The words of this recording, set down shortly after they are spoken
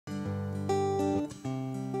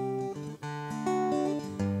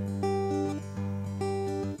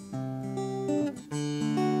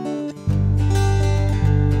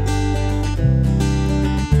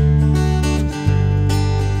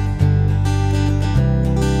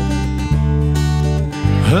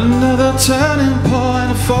Another turning point,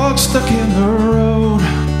 a fork stuck in the road.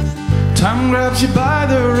 Time grabs you by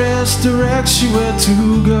the wrist, directs you where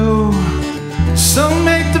to go. So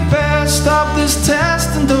make the best of this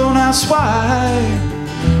test and don't ask why.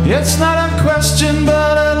 It's not a question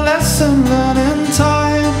but a lesson learned in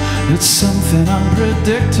time. It's something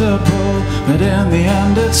unpredictable, but in the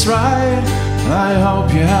end it's right. I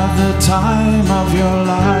hope you have the time of your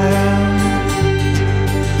life.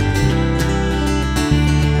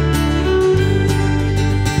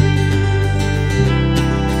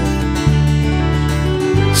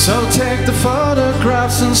 So take the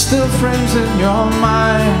photographs and still frames in your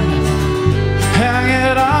mind. Hang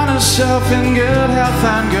it on a shelf in good health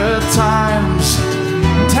and good times.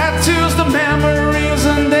 Tattoos the memories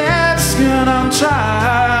and dead skin on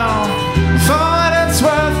trial. For what it's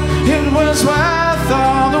worth, it was worth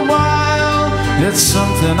all the while. It's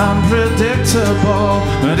something unpredictable,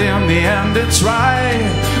 but in the end it's right.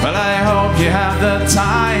 Well, I hope you have the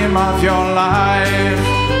time of your life.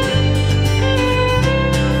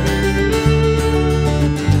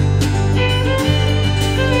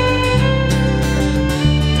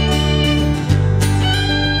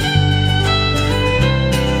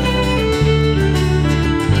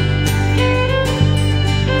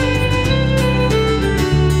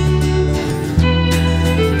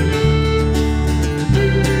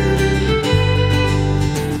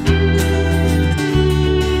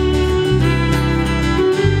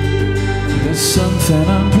 Something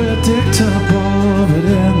unpredictable, but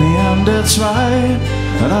in the end it's right.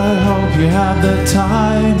 And I hope you have the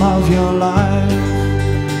time of your life.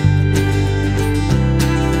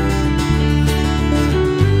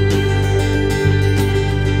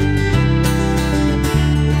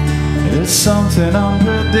 It's something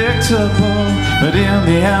unpredictable, but in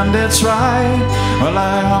the end it's right. Well,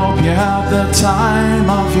 I hope you have the time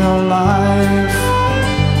of your life.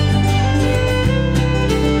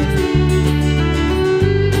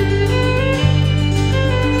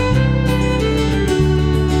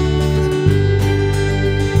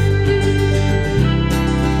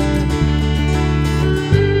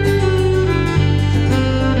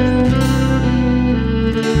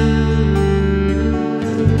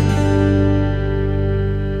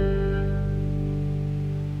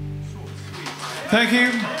 Thank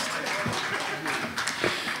you.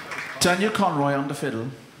 Daniel Conroy on the fiddle.